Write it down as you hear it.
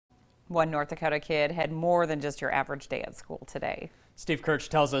One North Dakota kid had more than just your average day at school today. Steve Kirch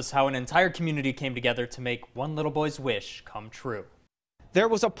tells us how an entire community came together to make one little boy's wish come true. There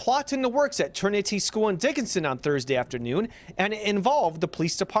was a plot in the works at Trinity School in Dickinson on Thursday afternoon, and it involved the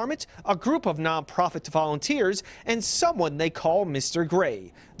police department, a group of nonprofit volunteers, and someone they call Mr.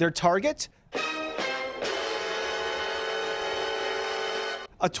 Gray. Their target?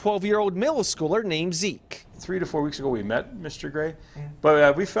 A 12-year-old middle schooler named Zeke. 3 to 4 weeks ago we met Mr. Gray,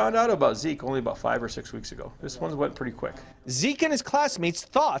 but we found out about Zeke only about 5 or 6 weeks ago. This one went pretty quick. Zeke and his classmates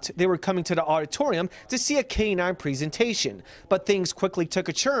thought they were coming to the auditorium to see a canine presentation, but things quickly took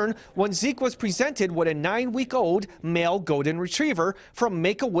a turn when Zeke was presented with a 9-week-old male golden retriever from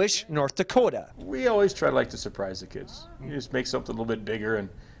Make-A-Wish, North Dakota. We always try to surprise the kids. You just make something a little bit bigger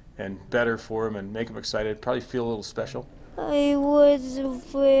and better for them and make them excited, probably feel a little special. I was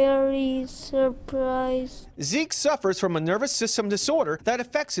very surprised. Zeke suffers from a nervous system disorder that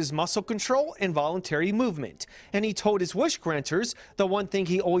affects his muscle control and voluntary movement. And he told his wish granters the one thing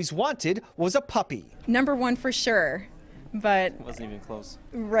he always wanted was a puppy. Number one for sure, but it wasn't even close.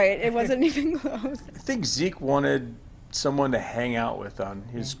 Right, it wasn't even close. I think Zeke wanted someone to hang out with on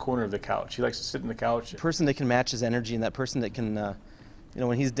his corner of the couch. He likes to sit in the couch. A person that can match his energy, and that person that can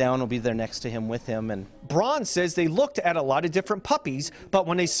when he's down, will be there next to him with him. And Braun says they looked at a lot of different puppies, but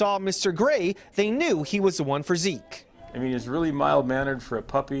when they saw Mr. Gray, they knew he was the one for Zeke. I mean, he's really mild-mannered for a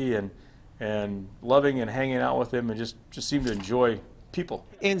puppy and loving and hanging out with him and just seemed to enjoy people.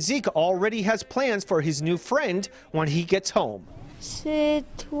 And Zeke already has plans for his new friend when he gets home.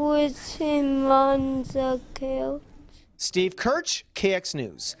 Sit with him on the couch. Steve Kirch, KX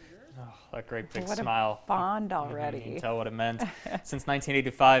News. That great big What smile. A bond already. You can tell what it meant. Since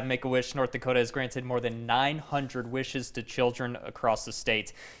 1985, Make-A-Wish North Dakota has granted more than 900 wishes to children across the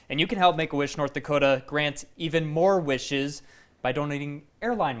state. And you can help Make-A-Wish North Dakota grant even more wishes by donating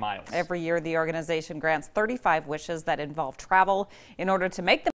airline miles. Every year, the organization grants 35 wishes that involve travel in order to make them